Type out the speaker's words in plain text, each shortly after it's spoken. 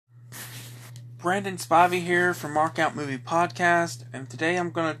Brandon Spivey here from Mark Out Movie Podcast, and today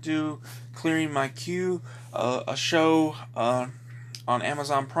I'm going to do Clearing My Queue, a show on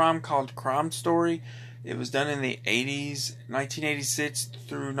Amazon Prime called Crime Story. It was done in the 80s, 1986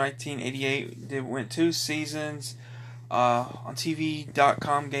 through 1988. It went 2 seasons. On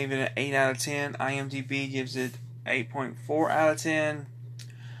TV.com gave it an 8 out of 10. IMDb gives it 8.4 out of 10.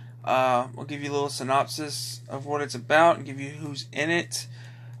 We'll give you a little synopsis of what it's about and give you who's in it.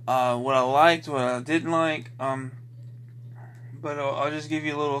 What I liked, what I didn't like, but I'll just give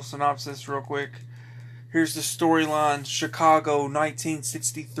you a little synopsis real quick. Here's the storyline. Chicago,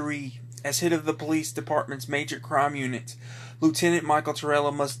 1963. As head of the police department's major crime unit, Lieutenant Michael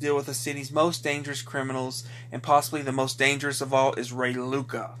Torello must deal with the city's most dangerous criminals, and possibly the most dangerous of all is Ray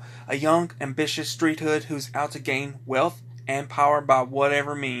Luca, a young, ambitious street hood who's out to gain wealth and power by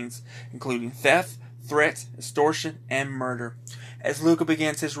whatever means, including theft, threats, extortion, and murder. As Luca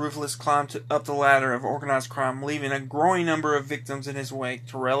begins his ruthless climb up the ladder of organized crime, leaving a growing number of victims in his wake,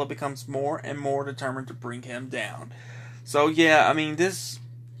 Torello becomes more and more determined to bring him down. So yeah, I mean, this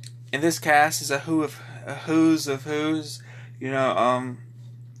cast is a who's of who's. You know, I'm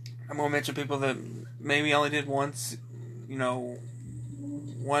gonna mention people that maybe only did one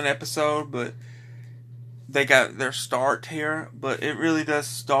episode, but they got their start here. But it really does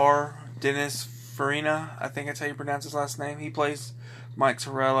star Dennis Farina, I think that's how you pronounce his last name. He plays Mike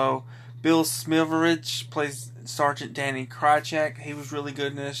Torello. Bill Smilovich plays Sergeant Danny Krychek. He was really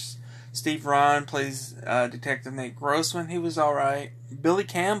good in this. Steve Ryan plays Detective Nate Grossman. He was alright. Billy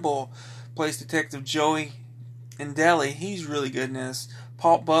Campbell plays Detective Joey Indelli. He's really good in this.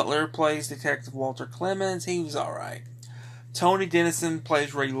 Paul Butler plays Detective Walter Clemens. He was alright. Tony Dennison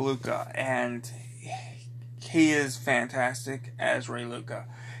plays Ray Luca, and he is fantastic as Ray Luca.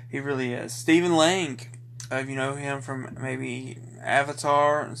 He really is. Stephen Lang, if you know him from maybe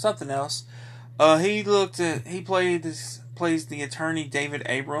Avatar and something else, he plays the attorney David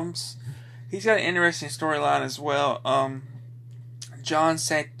Abrams. He's got an interesting storyline as well. John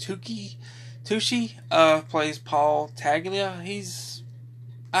Tucci plays Paul Taglia.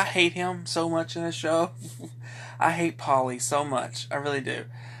 I hate him so much in this show. I hate Paulie so much. I really do.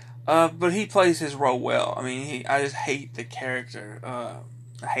 But he plays his role well. I mean, I just hate the character.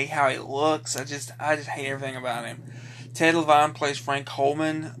 I hate how he looks. I just hate everything about him. Ted Levine plays Frank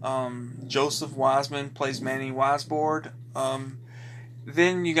Holman. Joseph Wiseman plays Manny Wiseboard.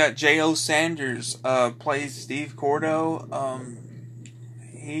 Then you got J.O. Sanders plays Steve Cordo.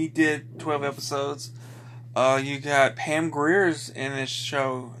 He did 12 episodes. You got Pam Greer's in this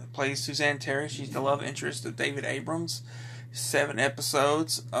show. Plays Suzanne Terry. She's the love interest of David Abrams. 7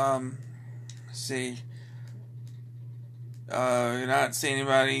 episodes. Let's see. You're not seeing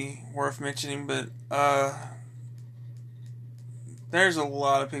anybody worth mentioning, but there's a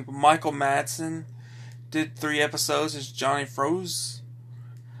lot of people. Michael Madsen did 3 episodes as Johnny Froze.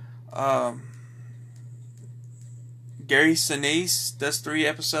 Gary Sinise does 3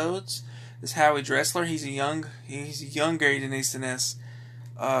 episodes as Howie Dressler. He's a young Gary Sinise in this.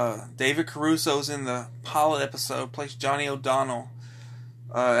 David Caruso's in the pilot episode, plays Johnny O'Donnell.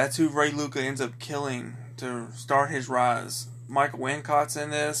 That's who Ray Luca ends up killing to start his rise. Michael Wincott's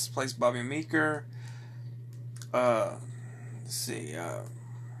in this, plays Bobby Meeker. Let's see.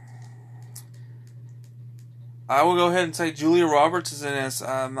 I will go ahead and say Julia Roberts is in this.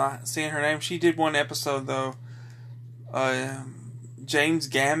 I'm not seeing her name. She did 1 episode though. James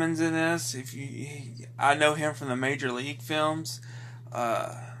Gammon's in this. I know him from the Major League films.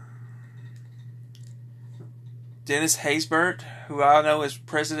 Dennis Haysbert, who I know as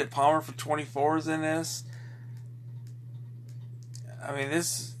President Palmer for 24, is in this. I mean,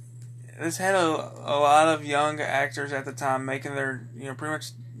 this had a lot of young actors at the time making their, pretty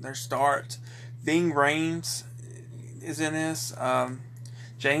much their start. Ving Rhames is in this.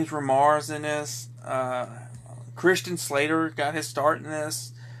 James Remar is in this. Christian Slater got his start in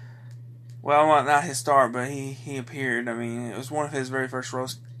this. Well, not his start, but he appeared. I mean, it was one of his very first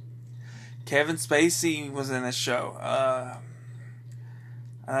roles. Kevin Spacey was in this show.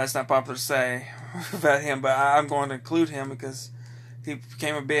 It's not popular to say about him, but I'm going to include him because he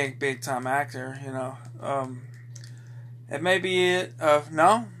became a big time actor, That may be it.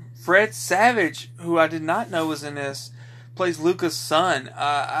 No, Fred Savage, who I did not know was in this, plays Luca's son.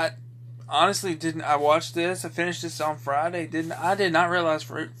 I honestly didn't. I watched this. I finished this on Friday. I did not realize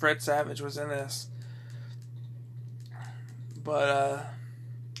Fred Savage was in this. But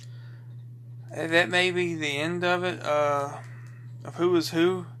that may be the end of it. Of who is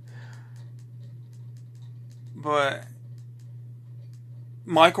who. But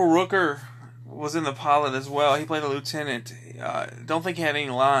Michael Rooker was in the pilot as well. He played a lieutenant. Don't think he had any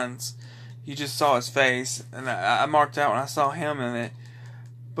lines. you just saw his face, and I marked out when I saw him in it.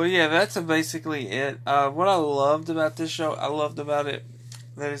 But yeah, that's basically it. What I loved about this show, I loved about it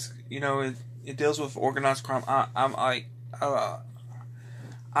that is, it deals with organized crime.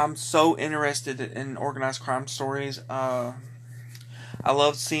 I'm so interested in organized crime stories. I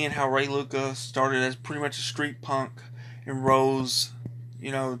loved seeing how Ray Luca started as pretty much a street punk and rose,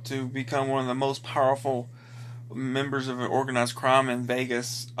 to become one of the most powerful members of organized crime in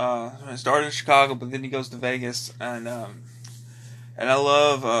Vegas. It started in Chicago, but then he goes to Vegas, and I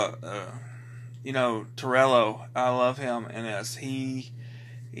love Torello. I love him, and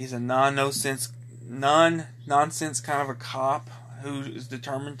he's a non-nonsense kind of a cop who is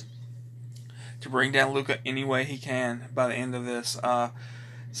determined to bring down Luca any way he can by the end of this.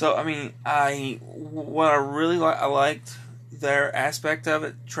 So I mean, what I really I liked their aspect of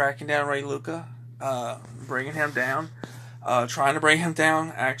it, tracking down Ray Luca, bringing him down, trying to bring him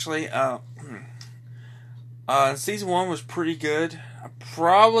down. Actually, season 1 was pretty good. I'd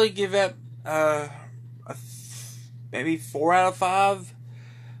probably give it maybe 4 out of 5.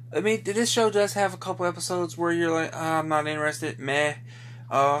 I mean, this show does have a couple episodes where you're like, I'm not interested, meh.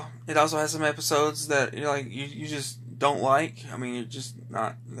 It also has some episodes that you're like, you just don't like. I mean, you're just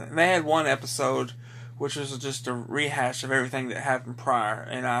not. They had one episode which was just a rehash of everything that happened prior,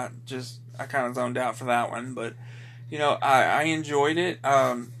 and I kind of zoned out for that one. But I enjoyed it.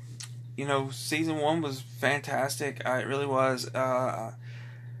 Season 1 was fantastic. It really was.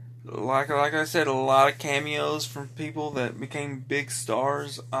 Like I said, a lot of cameos from people that became big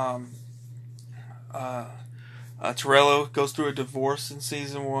stars. Torello goes through a divorce in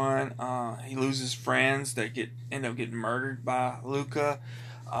season 1. He loses friends that end up getting murdered by Luca.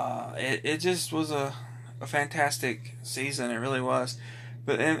 It just was a fantastic season. It really was.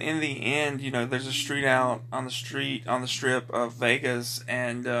 But in the end, there's a street out on the strip of Vegas,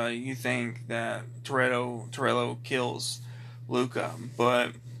 and you think that Torello kills Luca,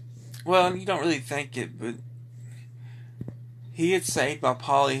 but you don't really think it, but he gets saved by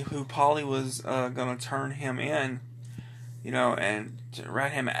Paulie, who Paulie was going to turn him in, and to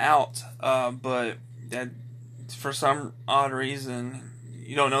rat him out. But that, for some odd reason,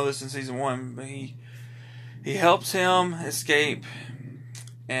 you don't know this in season 1, but he helps him escape,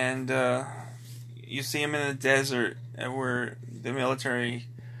 and you see him in the desert where the military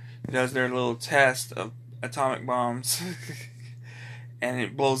does their little test of atomic bombs. And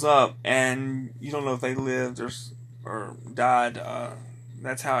it blows up, and you don't know if they lived or died.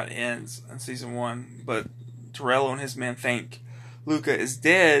 That's how it ends in season 1. But Torello and his men think Luca is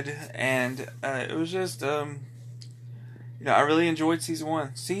dead, and it was just, I really enjoyed season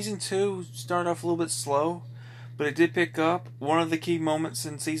 1. Season 2 started off a little bit slow, but it did pick up. One of the key moments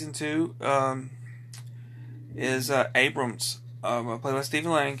in season 2 is Abrams, played by Stephen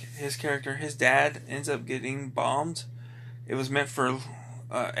Lang. His character, his dad, ends up getting bombed. It was meant for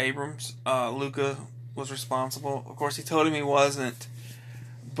Abrams. Luca was responsible. Of course, he told him he wasn't,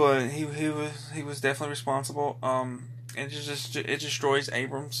 but he was definitely responsible. It destroys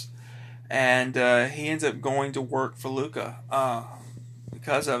Abrams, and he ends up going to work for Luca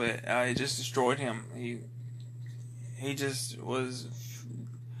because of it. It just destroyed him. He just was,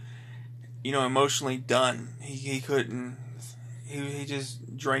 emotionally done. He couldn't. He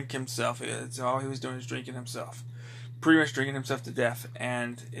just drank himself. That's all he was doing, is drinking himself. Pretty much drinking himself to death,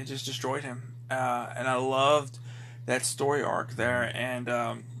 and it just destroyed him. And I loved that story arc there. And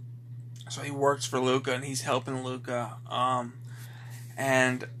so he works for Luca, and he's helping Luca.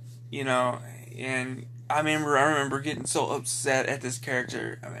 And I remember getting so upset at this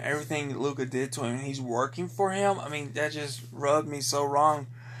character. I mean, everything Luca did to him, and he's working for him. I mean, that just rubbed me so wrong.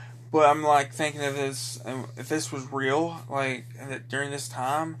 But I'm like thinking of this, if this was real, like during this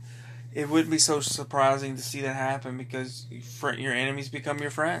time, it wouldn't be so surprising to see that happen, because your enemies become your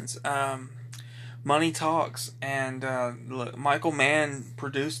friends. Money talks, and look, Michael Mann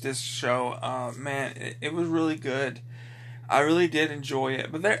produced this show. Man, it was really good. I really did enjoy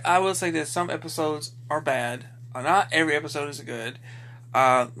it. But I will say that some episodes are bad. Not every episode is good.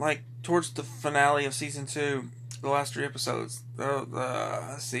 Like towards the finale of season 2, the last 3 episodes.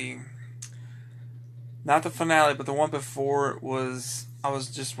 Let's see. Not the finale, but the one before was.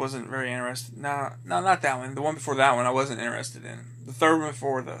 Wasn't very interested. No, not that one. The one before that one, I wasn't interested in. The third one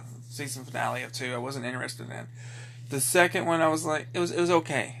before the season finale of 2, I wasn't interested in. The second one, I was like, it was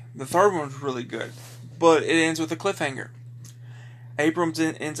okay. The third one was really good, but it ends with a cliffhanger. Abrams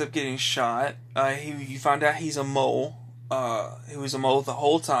ends up getting shot. You find out he's a mole. He was a mole the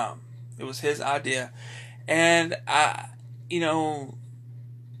whole time. It was his idea, and I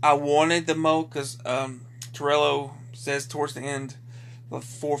wanted the mole because Torello says towards the end the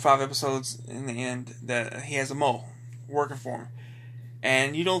 4 or 5 episodes in the end that he has a mole working for him,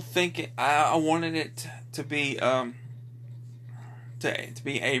 and you don't think I wanted it to be to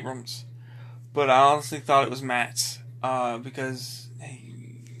be Abrams, but I honestly thought it was Matt's because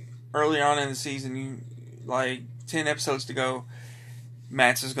earlier on in the season, like 10 episodes to go,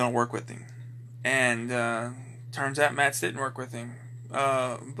 Matt's is going to work with him, and turns out Matt's didn't work with him,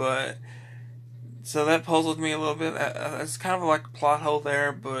 but. So that puzzled me a little bit. It's kind of like a plot hole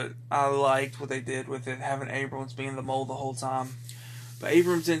there, but I liked what they did with it, having Abrams being the mole the whole time. But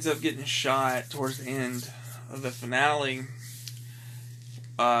Abrams ends up getting shot towards the end of the finale.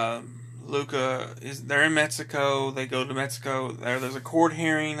 They're in Mexico. They go to Mexico. There's a court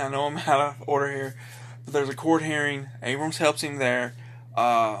hearing. I know I'm out of order here, but there's a court hearing. Abrams helps him there.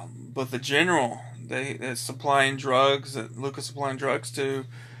 But the general that's supplying drugs, that Luca's supplying drugs to,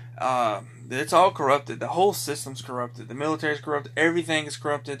 it's all corrupted. The whole system's corrupted. The military's corrupted. Everything is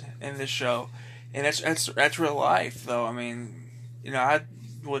corrupted in this show, and that's real life, though. I mean, I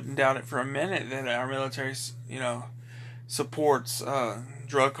wouldn't doubt it for a minute that our military, supports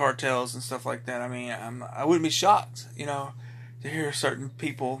drug cartels and stuff like that. I mean, I wouldn't be shocked, to hear certain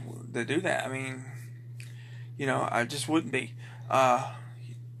people that do that. I mean, I just wouldn't be.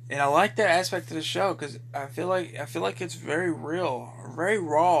 And I like that aspect of the show because I feel like it's very real, very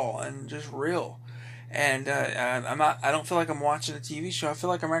raw, and just real. And I don't feel like I'm watching a TV show. I feel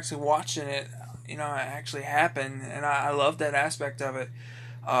like I'm actually watching it, actually happen. And I love that aspect of it.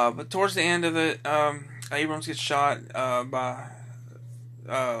 But towards the end of it, Abrams gets shot by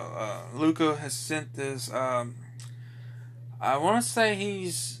Luca has sent this. I want to say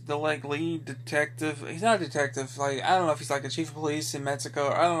he's the lead detective. He's not a detective. I don't know if he's like a chief of police in Mexico.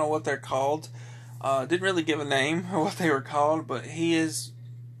 I don't know what they're called. Didn't really give a name or what they were called, but he is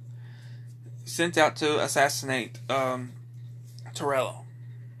sent out to assassinate Torello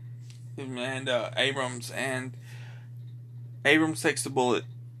and Abrams. And Abrams takes the bullet,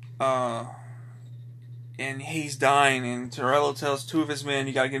 and he's dying. And Torello tells 2 of his men,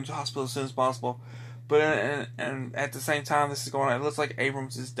 "You got to get him to the hospital as soon as possible." But and at the same time this is going on, it looks like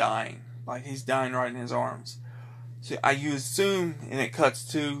Abrams is dying. Like he's dying right in his arms. So you assume, and it cuts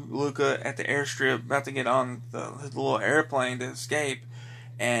to Luca at the airstrip about to get on his little airplane to escape,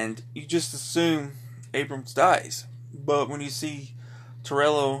 and you just assume Abrams dies. But when you see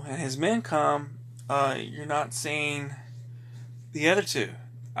Torello and his men come, you're not seeing the other 2.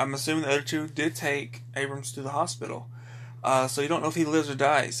 I'm assuming the other 2 did take Abrams to the hospital. So you don't know if he lives or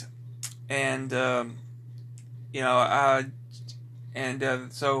dies. And,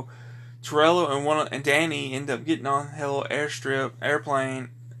 so Torello and Danny end up getting on the little airplane,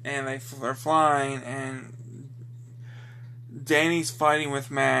 and they're flying, and Danny's fighting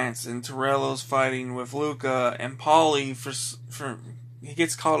with Max, and Torello's fighting with Luca, and Paulie, he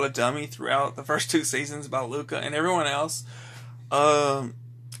gets called a dummy throughout the first 2 seasons about Luca, and everyone else, the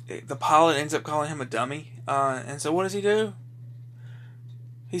pilot ends up calling him a dummy, and so what does he do?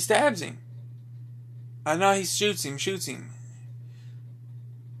 He stabs him. I know he shoots him.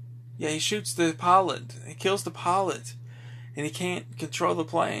 Yeah, he shoots the pilot. He kills the pilot. And he can't control the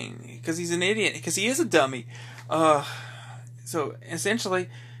plane because he's an idiot. Because he is a dummy. So, essentially,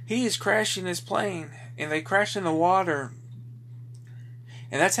 he is crashing his plane. And they crash in the water.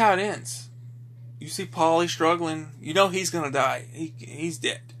 And that's how it ends. You see Paulie struggling. You know he's going to die. He's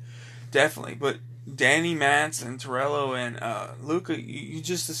dead. Definitely. But Danny, Mance, and Torello, and Luca, you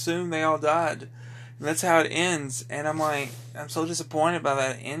just assume they all died. And that's how it ends. And I'm so disappointed by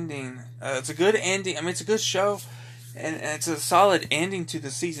that ending. It's a good ending. I mean, it's a good show. And it's a solid ending to the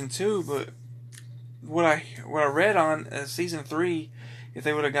season 2. But what I read on season 3, if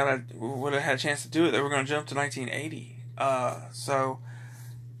they would have had a chance to do it, they were going to jump to 1980. So,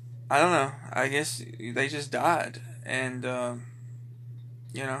 I don't know. I guess they just died. And,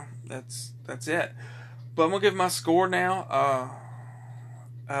 that's it. But I'm going to give my score now.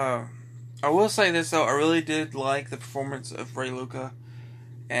 I will say this, though. I really did like the performance of Ray Luca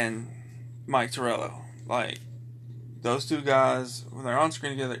and Mike Torello. Like, those 2 guys, when they're on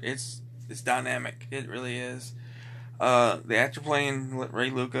screen together, it's dynamic. It really is. The actor playing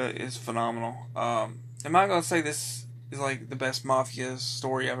Ray Luca is phenomenal. I'm not going to say this is like the best mafia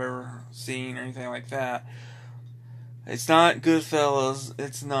story I've ever seen or anything like that. It's not Goodfellas.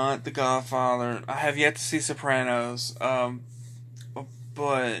 It's not The Godfather. I have yet to see Sopranos.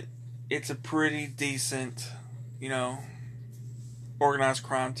 But it's a pretty decent, organized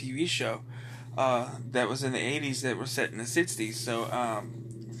crime TV show that was in the 80s that was set in the 60s. So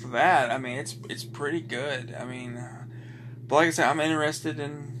for that, I mean, it's pretty good. I mean, but like I said, I'm interested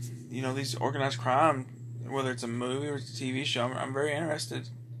in these organized crime whether it's a movie or it's a TV show. I'm very interested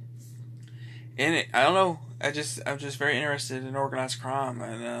in it. I don't know. I'm just very interested in organized crime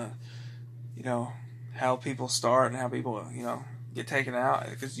and how people start and how people get taken out,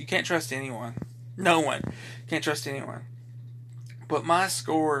 because you can't trust anyone. No one can't trust anyone. But my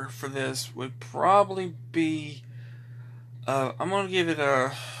score for this would probably be. I'm gonna give it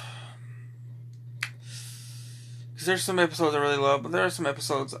a. Because there's some episodes I really love, but there are some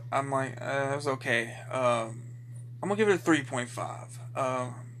episodes I'm like, it was okay. I'm gonna give it a 3.5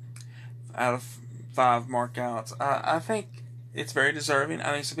 out of 5 markouts. I think it's very deserving.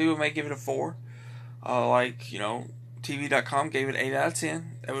 I mean, some people may give it a 4. TV.com gave it 8 out of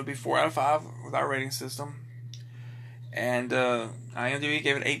 10. That would be 4 out of 5 with our rating system. And IMDb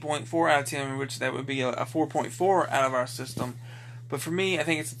gave it 8.4 out of 10, which that would be a 4.4 out of our system. But for me, I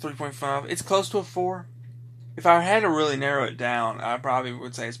think it's a 3.5. It's close to a 4. If I had to really narrow it down, I probably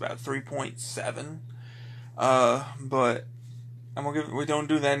would say it's about 3.7. But we don't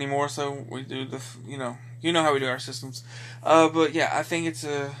do that anymore, so we do you know how we do our systems. But yeah, I think it's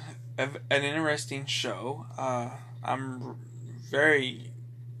an interesting show. I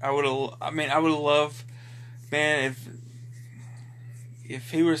would love, man,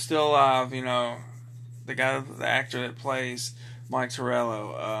 if he were still alive, the actor that plays Mike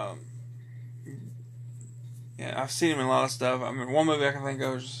Torello. Yeah, I've seen him in a lot of stuff. I mean, one movie I can think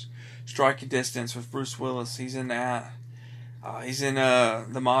of is Striking Distance with Bruce Willis. He's in that. He's in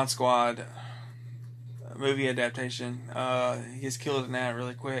the Mod Squad movie adaptation. He gets killed in that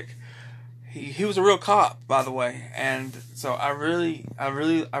really quick. He was a real cop, by the way, and so I've really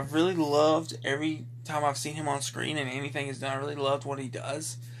loved every time I've seen him on screen and anything he's done. I really loved what he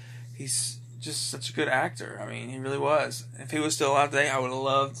does. He's just such a good actor. I mean, he really was. If he was still alive today, I would have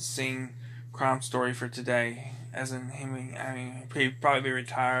loved to sing Crime Story for Today. As in him, I mean, he'd probably be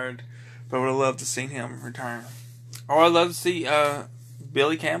retired, but I would have loved to see him retire. Or I'd love to see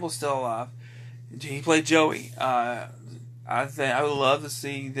Billy Campbell still alive. He played Joey. I would love to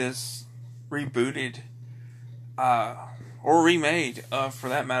see this rebooted or remade, for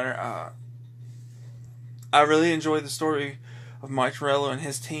that matter. I really enjoyed the story of Mike Torello and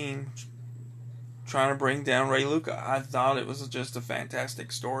his team trying to bring down Ray Luca. I thought it was just a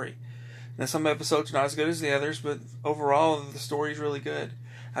fantastic story. Now, some episodes are not as good as the others, but overall the story is really good.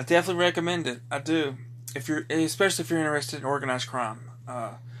 I definitely recommend it. I do. Especially if you're interested in organized crime.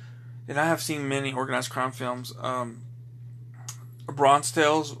 And I have seen many organized crime films. Bronze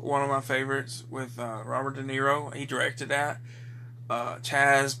Tales, one of my favorites, with Robert De Niro. He directed that.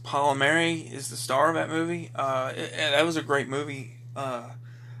 Chaz Palminteri is the star of that movie. That was a great movie. I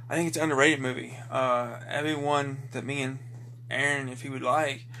think it's an underrated movie. That'd be one that me and Aaron, if he would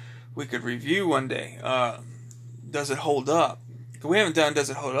like, we could review one day. Does it hold up? We haven't done Does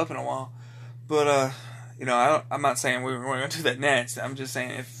It Hold Up in a while. But, I'm not saying we're going to do that next. I'm just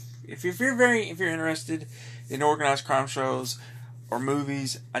saying if you're interested in organized crime shows or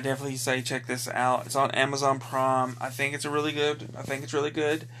movies, I definitely say check this out. It's on Amazon Prime. I think it's really good.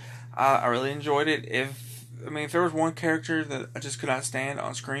 I really enjoyed it. If there was one character that I just could not stand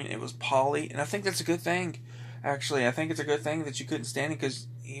on screen, it was Paulie, and I think that's a good thing. Actually, I think it's a good thing that you couldn't stand him, because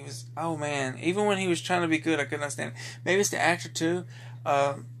he was, oh man, even when he was trying to be good, I could not stand him. Maybe it's the actor too.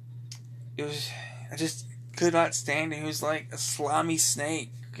 I just could not stand him. He was like a slimy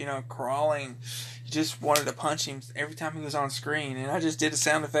snake, crawling. You just wanted to punch him every time he was on screen, and I just did a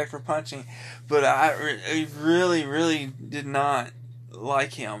sound effect for punching. But I really, really did not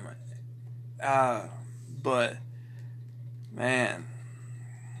like him. But man,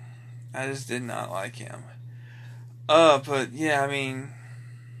 I just did not like him. But yeah,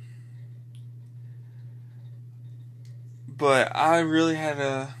 but I really had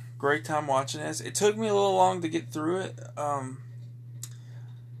a great time watching this. It took me a little long to get through it.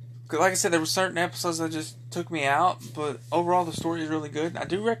 'Cause like I said, there were certain episodes that just took me out, but overall the story is really good. I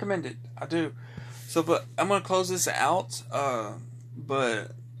do recommend it. I do. So, but I'm gonna close this out.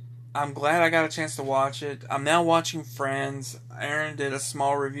 But I'm glad I got a chance to watch it. I'm now watching Friends. Aaron did a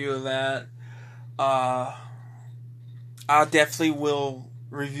small review of that. I definitely will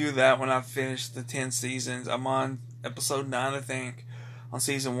review that when I finish the 10 seasons. I'm on episode 9, I think, on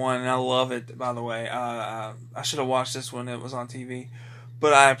season 1, and I love it, by the way. I should have watched this when it was on TV,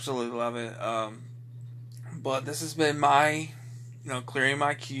 but I absolutely love it. But this has been my, clearing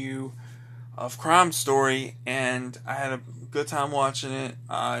my queue of Crime Story, and I had a good time watching it.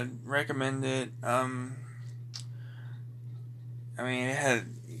 I recommend it. It had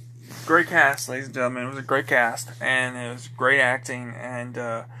great cast, ladies and gentlemen. It was a great cast, and it was great acting, and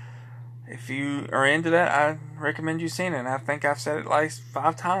if you are into that, I recommend you seeing it. I think I've said it like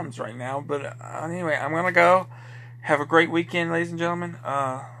 5 times right now. But anyway, I'm going to go. Have a great weekend, ladies and gentlemen.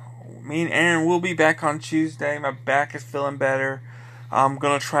 Me and Aaron will be back on Tuesday. My back is feeling better. I'm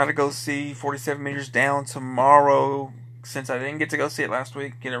going to try to go see 47 Meters Down tomorrow, since I didn't get to go see it last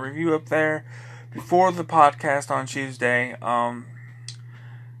week. Get a review up there before the podcast on Tuesday.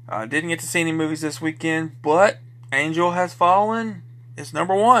 I didn't get to see any movies this weekend, but Angel Has Fallen is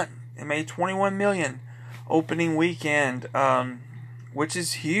number 1. It made $21 million opening weekend, which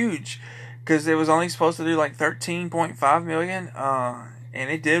is huge, because it was only supposed to do like $13.5 million, and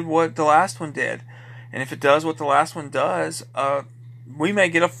it did what the last one did. And if it does what the last one does, we may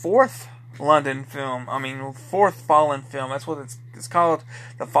get a 4th London film. 4th Fallen film. That's what it's called,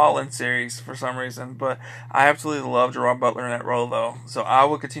 the Fallen series for some reason. But I absolutely love Gerard Butler in that role, though, so I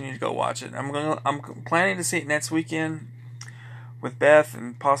will continue to go watch it. I'm planning to see it next weekend with Beth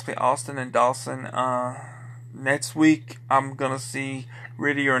and possibly Austin and Dawson. Next week I'm gonna see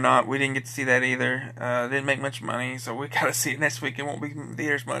Ready or Not. We didn't get to see that either. Didn't make much money, so we gotta see it next week. It won't be in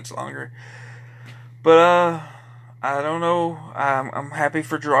theaters much longer. But I don't know. I'm happy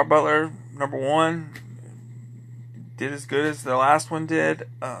for Gerard Butler. Number 1, did as good as the last one did,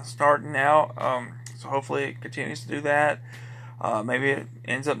 starting out. So hopefully it continues to do that. Maybe it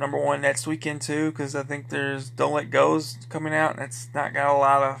ends up number 1 next weekend too, because I think there's Don't Let Go's coming out, and it's not got a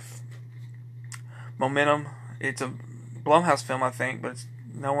lot of momentum. It's a Blumhouse film, I think, but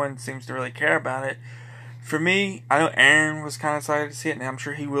no one seems to really care about it. For me, I know Aaron was kind of excited to see it, and I'm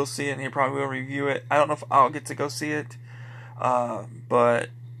sure he will see it, and he probably will review it. I don't know if I'll get to go see it, but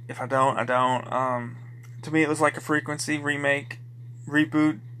if I don't, I don't. To me, it was like a Frequency remake,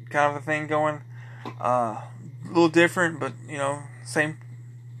 reboot kind of a thing going. A little different, but same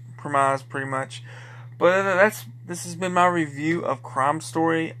premise pretty much. But this has been my review of Crime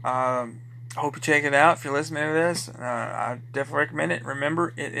Story. I hope you check it out if you're listening to this. I definitely recommend it.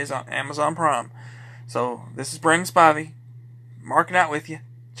 Remember, it is on Amazon Prime. So this is Brandon Spivey, marking out with you,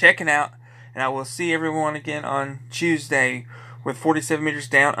 checking out, and I will see everyone again on Tuesday with 47 Meters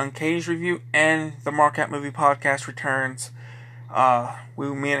Down Uncaged review, and the Mark Out Movie Podcast returns. Me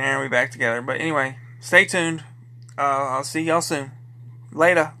and Aaron will be back together. But anyway, stay tuned. I'll see y'all soon.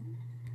 Later.